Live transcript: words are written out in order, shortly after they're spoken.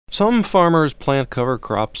Some farmers plant cover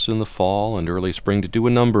crops in the fall and early spring to do a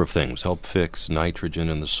number of things. Help fix nitrogen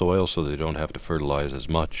in the soil so they don't have to fertilize as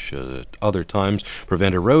much at other times,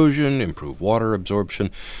 prevent erosion, improve water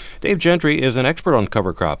absorption. Dave Gentry is an expert on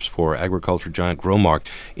cover crops for agriculture giant Growmark.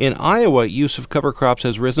 In Iowa, use of cover crops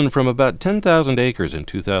has risen from about 10,000 acres in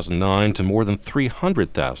 2009 to more than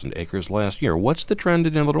 300,000 acres last year. What's the trend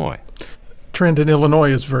in Illinois? Trend in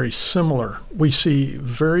Illinois is very similar. We see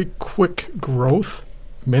very quick growth.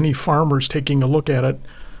 Many farmers taking a look at it,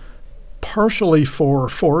 partially for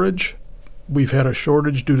forage. We've had a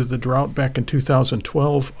shortage due to the drought back in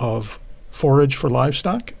 2012 of forage for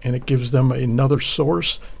livestock, and it gives them another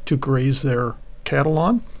source to graze their cattle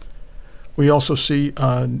on. We also see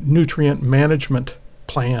nutrient management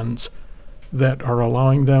plans that are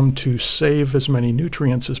allowing them to save as many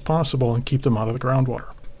nutrients as possible and keep them out of the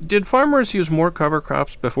groundwater. Did farmers use more cover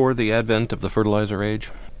crops before the advent of the fertilizer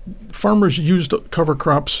age? Farmers used cover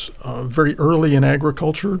crops very early in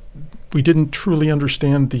agriculture. We didn't truly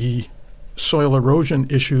understand the soil erosion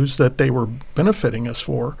issues that they were benefiting us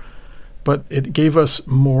for, but it gave us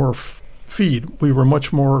more feed. We were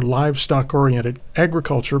much more livestock-oriented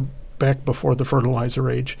agriculture back before the fertilizer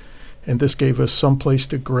age, and this gave us some place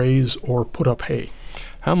to graze or put up hay.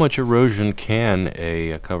 How much erosion can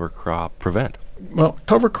a cover crop prevent? Well,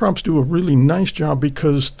 cover crops do a really nice job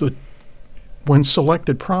because when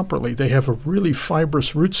selected properly, they have a really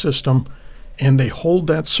fibrous root system and they hold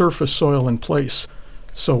that surface soil in place.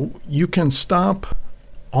 So you can stop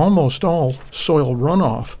almost all soil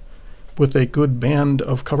runoff with a good band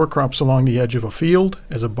of cover crops along the edge of a field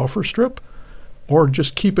as a buffer strip, or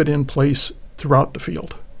just keep it in place throughout the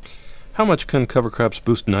field. How much can cover crops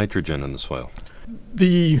boost nitrogen in the soil?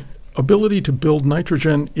 The ability to build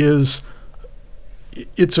nitrogen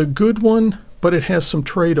it's a good one, but it has some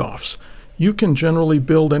trade-offs. You can generally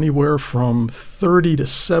build anywhere from 30 to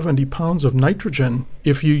 70 pounds of nitrogen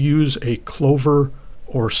if you use a clover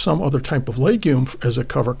or some other type of legume as a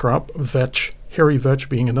cover crop, vetch, hairy vetch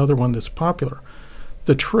being another one that's popular.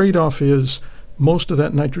 The trade-off is most of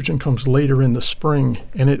that nitrogen comes later in the spring,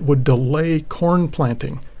 and it would delay corn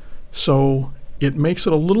planting. So it makes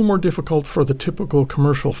it a little more difficult for the typical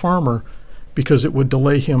commercial farmer because it would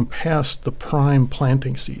delay him past the prime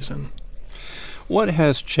planting season. What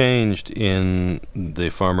has changed in the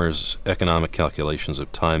farmers' economic calculations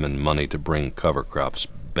of time and money to bring cover crops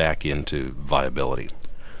back into viability?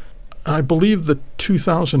 I believe the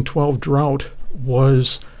 2012 drought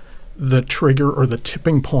was the trigger or the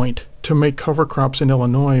tipping point to make cover crops in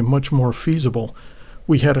Illinois much more feasible.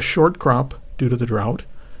 We had a short crop due to the drought,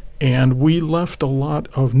 and we left a lot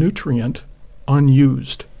of nutrient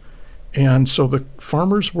unused. And so the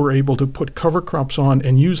farmers were able to put cover crops on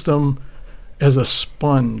and use them as a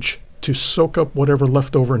sponge to soak up whatever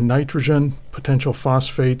leftover nitrogen, potential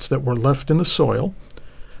phosphates that were left in the soil,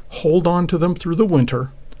 hold on to them through the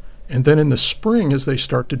winter, and then in the spring, as they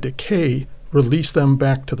start to decay, release them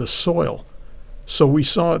back to the soil. So we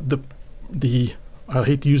saw the I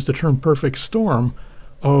hate to use the term perfect storm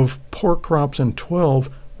of poor crops in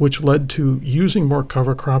 12, which led to using more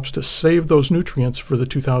cover crops to save those nutrients for the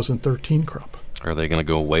 2013 crop. Are they going to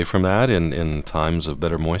go away from that in times of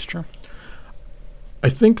better moisture? I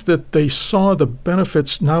think that they saw the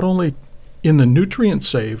benefits not only in the nutrients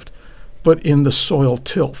saved, but in the soil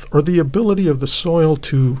tilth, or the ability of the soil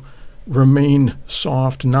to remain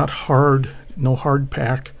soft, not hard, no hard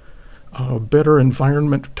pack, better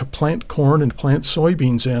environment to plant corn and plant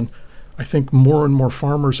soybeans in. I think more and more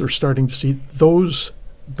farmers are starting to see those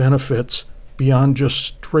benefits beyond just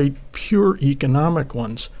straight pure economic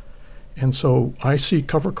ones. And so I see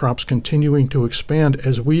cover crops continuing to expand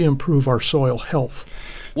as we improve our soil health.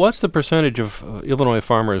 What's the percentage of Illinois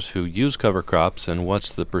farmers who use cover crops, and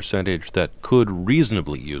what's the percentage that could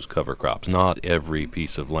reasonably use cover crops? Not every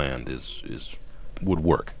piece of land would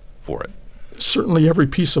work for it. Certainly every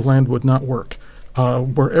piece of land would not work.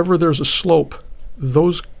 Wherever there's a slope,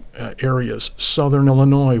 those areas, southern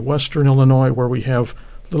Illinois, western Illinois, where we have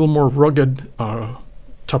a little more rugged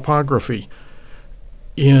topography,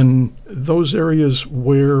 in those areas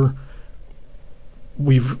where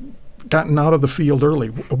we've gotten out of the field early,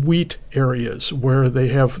 wheat areas where they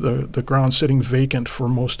have the ground sitting vacant for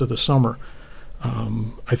most of the summer.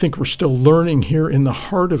 I think we're still learning here in the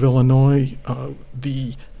heart of Illinois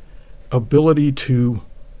the ability to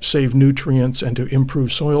save nutrients and to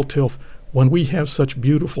improve soil tilth. When we have such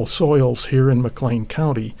beautiful soils here in McLean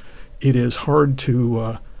County, it is hard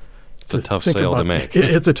to it's a tough sale to make.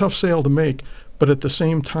 It's a tough sale to make, but at the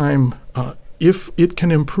same time, if it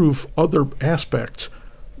can improve other aspects,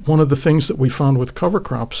 one of the things that we found with cover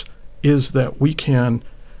crops is that we can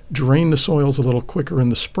drain the soils a little quicker in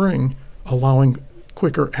the spring, allowing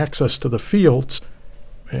quicker access to the fields.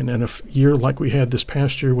 And in a year like we had this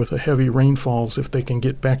past year with the heavy rainfalls, if they can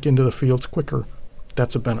get back into the fields quicker,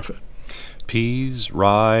 that's a benefit. Peas,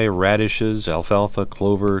 rye, radishes, alfalfa,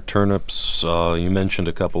 clover, turnips, you mentioned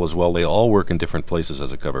a couple as well. They all work in different places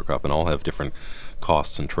as a cover crop and all have different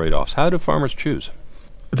costs and trade-offs. How do farmers choose?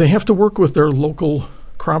 They have to work with their local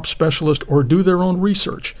crop specialist or do their own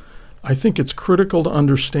research. I think it's critical to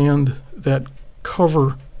understand that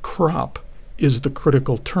cover crop is the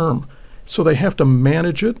critical term. So they have to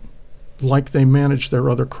manage it like they manage their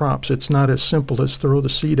other crops. It's not as simple as throw the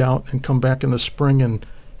seed out and come back in the spring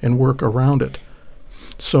and work around it.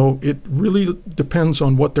 So it really depends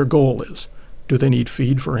on what their goal is. Do they need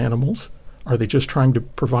feed for animals? Are they just trying to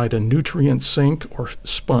provide a nutrient sink or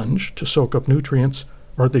sponge to soak up nutrients?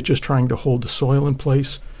 Or are they just trying to hold the soil in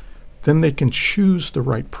place? Then they can choose the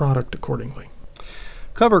right product accordingly.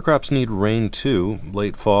 Cover crops need rain too.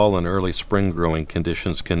 Late fall and early spring growing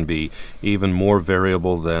conditions can be even more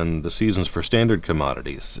variable than the seasons for standard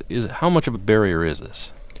commodities. How much of a barrier is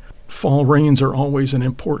this? Fall rains are always an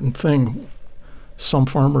important thing. Some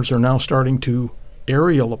farmers are now starting to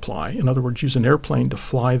aerial apply, in other words, use an airplane to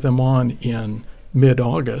fly them on in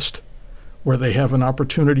mid-August, where they have an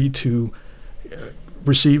opportunity to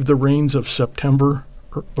receive the rains of September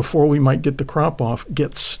before we might get the crop off,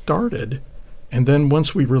 get started, and then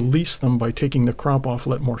once we release them by taking the crop off,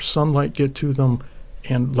 let more sunlight get to them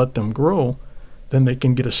and let them grow, then they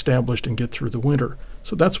can get established and get through the winter.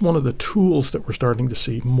 So that's one of the tools that we're starting to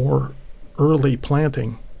see, more early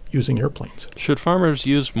planting using airplanes. Should farmers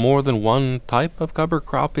use more than one type of cover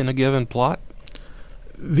crop in a given plot?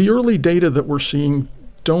 The early data that we're seeing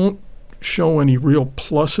don't show any real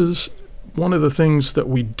pluses. One of the things that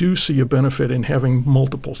we do see a benefit in having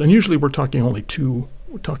multiples, and usually we're talking only two.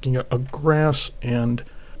 We're talking a grass and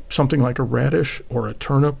something like a radish or a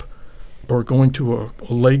turnip, or going to a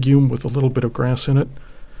legume with a little bit of grass in it.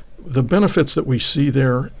 The benefits that we see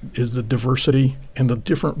there is the diversity and the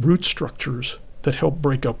different root structures that help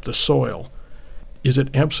break up the soil. Is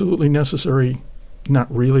it absolutely necessary?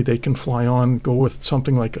 Not really. They can fly on, go with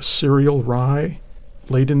something like a cereal rye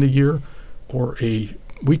late in the year, or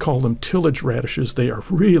we call them tillage radishes. They are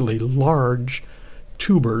really large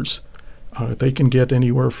tubers. They can get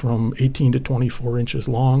anywhere from 18 to 24 inches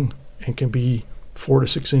long and can be 4 to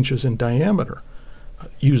 6 inches in diameter.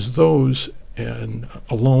 Use those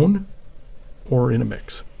alone or in a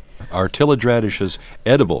mix. Are tillage radishes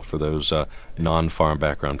edible for those non-farm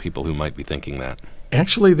background people who might be thinking that?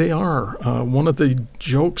 Actually, they are. One of the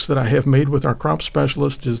jokes that I have made with our crop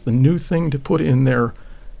specialists is the new thing to put in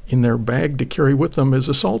their bag to carry with them is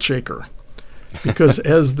a salt shaker. Because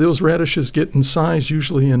as those radishes get in size,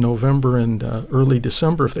 usually in November and early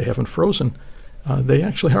December, if they haven't frozen, they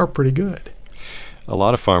actually are pretty good. A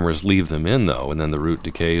lot of farmers leave them in, though, and then the root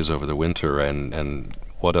decays over the winter, and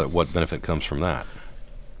what benefit comes from that?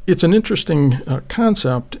 It's an interesting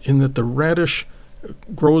concept in that the radish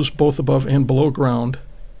grows both above and below ground,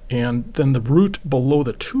 and then the root below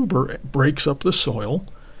the tuber breaks up the soil.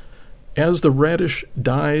 As the radish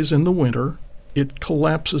dies in the winter, it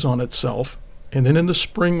collapses on itself, and then in the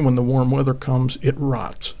spring when the warm weather comes, it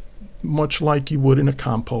rots, much like you would in a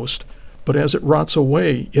compost. But as it rots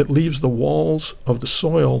away, it leaves the walls of the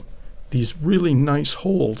soil these really nice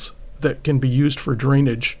holes that can be used for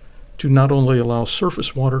drainage to not only allow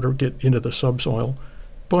surface water to get into the subsoil,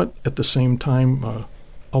 but at the same time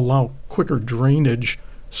allow quicker drainage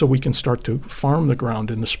so we can start to farm the ground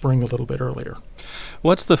in the spring a little bit earlier.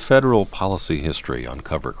 What's the federal policy history on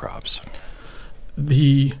cover crops?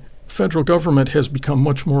 The federal government has become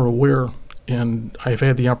much more aware, and I've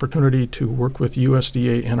had the opportunity to work with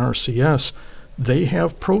USDA and NRCS. They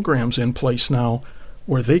have programs in place now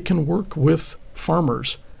where they can work with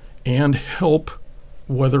farmers and help,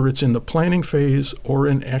 whether it's in the planning phase or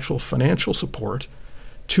in actual financial support,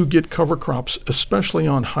 to get cover crops, especially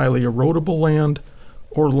on highly erodible land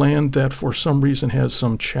or land that for some reason has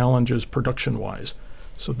some challenges production-wise.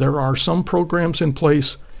 So there are some programs in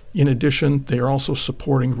place. In addition, they are also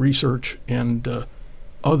supporting research and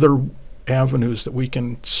other avenues that we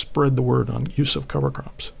can spread the word on use of cover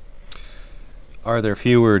crops. Are there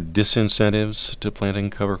fewer disincentives to planting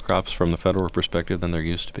cover crops from the federal perspective than there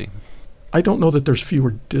used to be? I don't know that there's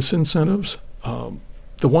fewer disincentives.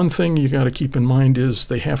 The one thing you got to keep in mind is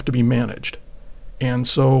they have to be managed. And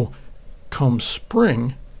so come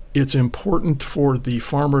spring, it's important for the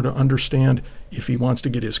farmer to understand if he wants to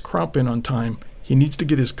get his crop in on time, he needs to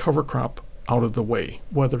get his cover crop out of the way.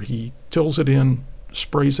 Whether he tills it in,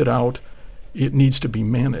 sprays it out, it needs to be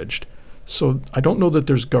managed. So I don't know that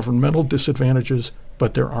there's governmental disadvantages,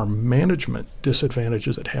 but there are management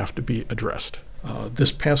disadvantages that have to be addressed.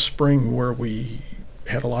 This past spring, where we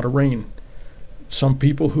had a lot of rain, some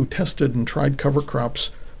people who tested and tried cover crops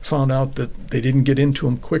found out that they didn't get into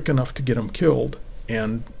them quick enough to get them killed,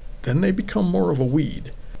 and then they become more of a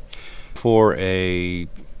weed. For a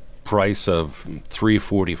price of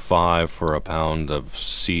 $3.45 for a pound of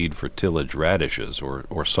seed for tillage radishes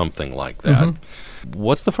or something like that,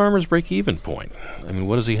 what's the farmer's break-even point? I mean,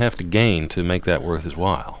 what does he have to gain to make that worth his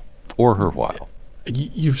while or her while?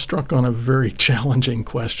 You've struck on a very challenging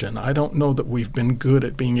question. I don't know that we've been good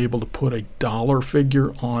at being able to put a dollar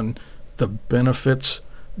figure on the benefits.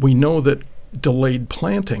 We know that delayed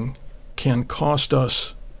planting can cost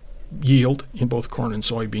us yield in both corn and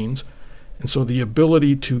soybeans. And so the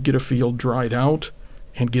ability to get a field dried out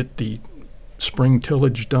and get the spring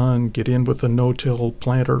tillage done, get in with a no-till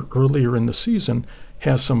planter earlier in the season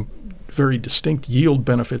has some very distinct yield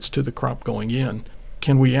benefits to the crop going in.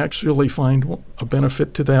 Can we actually find a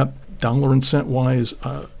benefit to that dollar and cent wise?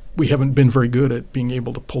 We haven't been very good at being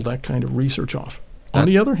able to pull that kind of research off. On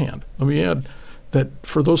the other hand, let me add that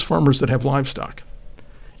for those farmers that have livestock,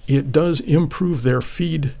 it does improve their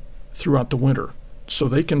feed throughout the winter. So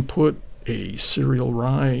they can put a cereal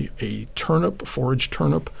rye, a turnip, a forage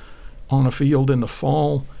turnip on a field in the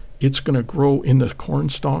fall. It's going to grow in the corn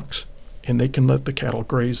stalks, and they can let the cattle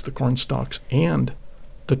graze the corn stalks and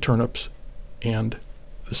the turnips and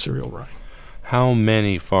the cereal rye. How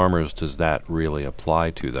many farmers does that really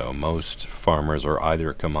apply to, though? Most farmers are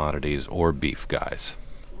either commodities or beef guys.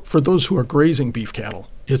 For those who are grazing beef cattle,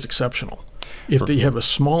 it's exceptional. If they have a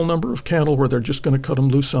small number of cattle where they're just going to cut them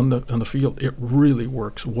loose on the field, it really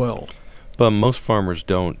works well. But most farmers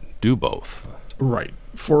don't do both. Right.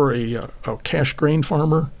 For a cash grain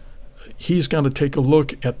farmer, he's got to take a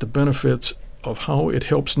look at the benefits of how it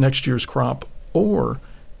helps next year's crop, or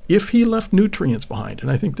if he left nutrients behind. And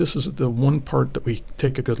I think this is the one part that we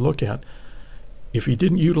take a good look at. If he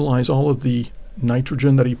didn't utilize all of the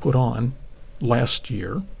nitrogen that he put on last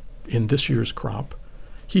year in this year's crop,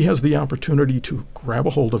 he has the opportunity to grab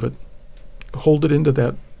a hold of it, hold it into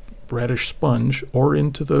that radish sponge or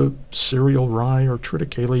into the cereal rye or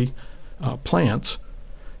triticale plants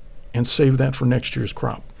and save that for next year's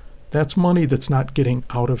crop. That's money that's not getting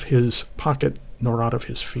out of his pocket nor out of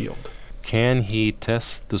his field. Can he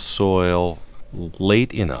test the soil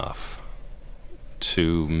late enough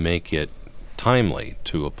to make it timely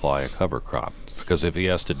to apply a cover crop? Because if he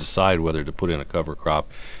has to decide whether to put in a cover crop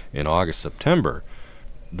in August, September,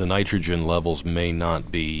 the nitrogen levels may not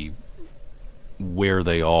be where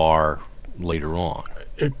they are later on.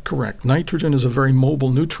 Correct. Nitrogen is a very mobile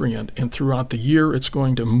nutrient, and throughout the year it's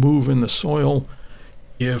going to move in the soil.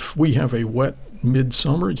 If we have a wet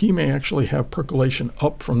midsummer, he may actually have percolation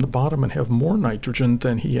up from the bottom and have more nitrogen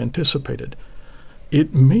than he anticipated.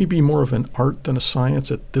 It may be more of an art than a science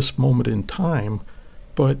at this moment in time,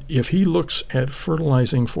 but if he looks at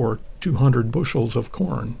fertilizing for 200 bushels of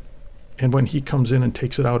corn, and when he comes in and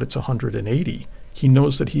takes it out, it's 180, he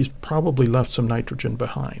knows that he's probably left some nitrogen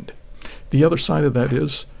behind. The other side of that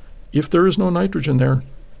is, if there is no nitrogen there,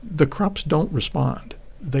 the crops don't respond.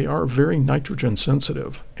 They are very nitrogen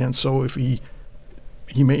sensitive, and so if he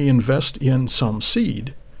may invest in some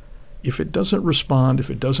seed. If it doesn't respond, if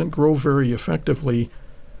it doesn't grow very effectively,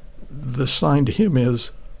 the sign to him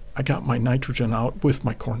is, I got my nitrogen out with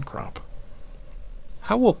my corn crop.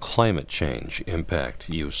 How will climate change impact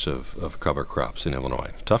use of cover crops in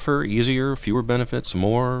Illinois? Tougher, easier, fewer benefits,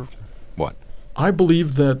 more? What? I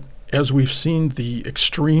believe that as we've seen the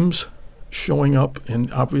extremes showing up,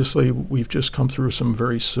 and obviously we've just come through some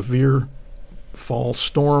very severe fall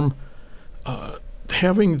storm,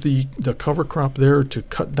 having the cover crop there to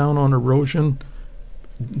cut down on erosion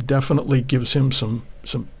definitely gives him some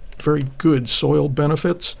very good soil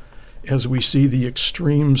benefits. As we see the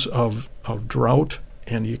extremes of drought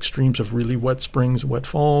and the extremes of really wet springs, wet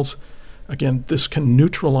falls, again, this can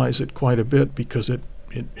neutralize it quite a bit because it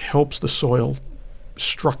helps the soil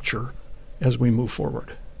structure as we move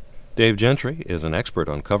forward. Dave Gentry is an expert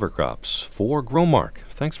on cover crops for Growmark.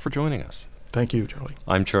 Thanks for joining us. Thank you, Charlie.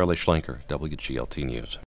 I'm Charlie Schlenker, WGLT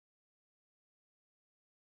News.